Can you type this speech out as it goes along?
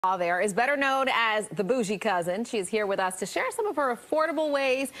There is better known as the Bougie Cousin. She is here with us to share some of her affordable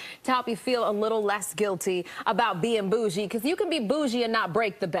ways to help you feel a little less guilty about being bougie, because you can be bougie and not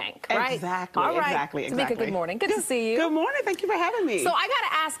break the bank, right? Exactly. All right. Exactly. Tamika, good morning. Good to see you. Good morning. Thank you for having me. So I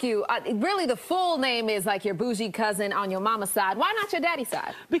got to ask you, really the full name is like your Bougie Cousin on your mama's side. Why not your daddy's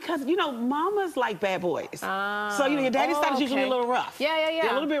side? Because, you know, mamas like bad boys. So, you know, your daddy's side is usually a little rough.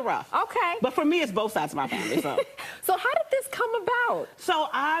 Yeah. A little bit rough. Okay. But for me, it's both sides of my family, so. So how did this come about? So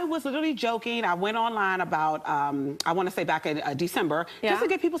I was literally joking. I went online about, I want to say back in December, just to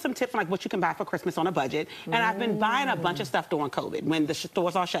give people some tips on like what you can buy for Christmas on a budget. And I've been buying a bunch of stuff during COVID when the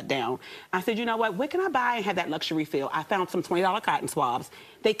stores all shut down. I said, you know what can I buy and have that luxury feel? I found some $20 cotton swabs.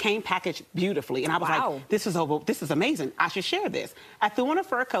 They came packaged beautifully. And I was like, this is amazing. I should share this. I threw on a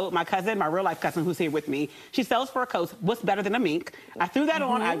fur coat. My cousin, my real life cousin who's here with me, she sells fur coats. What's better than a mink? I threw that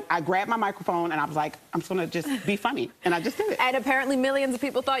on. I grabbed my microphone and I was like, I'm just going to just be funny. And I just did it. And apparently millions of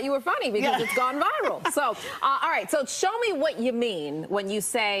people thought you were funny because it's gone viral. So, all right. So show me what you mean when you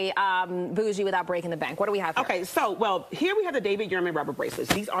say bougie without breaking the bank. What do we have here? Okay, so, well, here we have the David Yurman rubber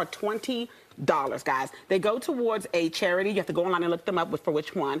bracelets. These are $20, guys. They go towards a charity. You have to go online and look them up for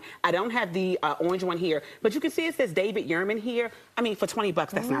which one. I don't have the orange one here, but you can see it says David Yurman here. I mean, for 20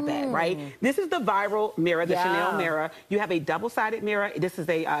 bucks, that's not bad, right? This is the viral mirror, the Chanel mirror. You have a double-sided mirror. This is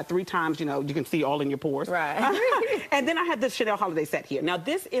a 3 times, you know, you can see all in your pores. Right. And then I have the Chanel holiday set here. Now,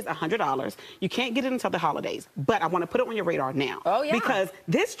 this is $100. You can't get it until the holidays, but I want to put it on your radar now. Oh, yeah. Because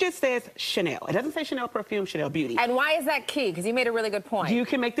this just says Chanel. It doesn't say Chanel perfume, Chanel beauty. And why is that key? Because you made a really good point. You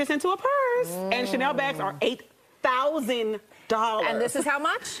can make this into a purse. And Chanel bags are $8,000. And this is how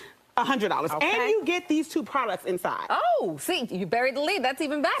much? $100. Okay. And you get these 2 products inside. Oh, see, you buried the lead. That's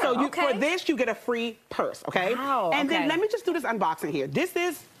even better. So for this, you get a free purse, okay? Wow, and then let me just do this unboxing here. This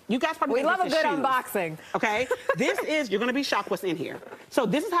is, you guys probably We love a good unboxing. Okay? This is, you're going to be shocked what's in here. So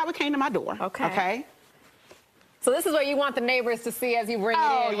this is how it came to my door. Okay? So this is what you want the neighbors to see as you bring it in,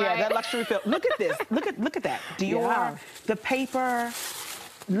 right? right? That luxury feel. Look at this. Look at that. Dior, the paper.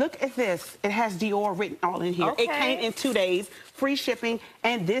 Look at this. It has Dior written all in here. It came in 2 days, free shipping,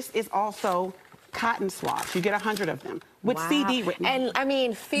 and this is also cotton swabs. You get 100 of them with CD written. And I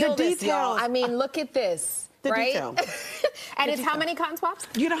mean, feel the this, y'all. I mean, look at this. The right? detail. And it's how many cotton swabs?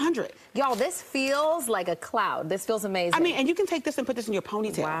 You get 100. Y'all, this feels like a cloud. This feels amazing. I mean, and you can take this and put this in your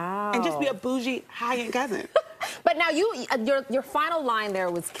ponytail. Wow. And just be a bougie, high-end cousin. But now your final line there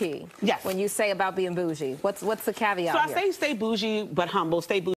was key. Yes. When you say about being bougie. What's the caveat here? So I say stay bougie, but humble. Stay bougie.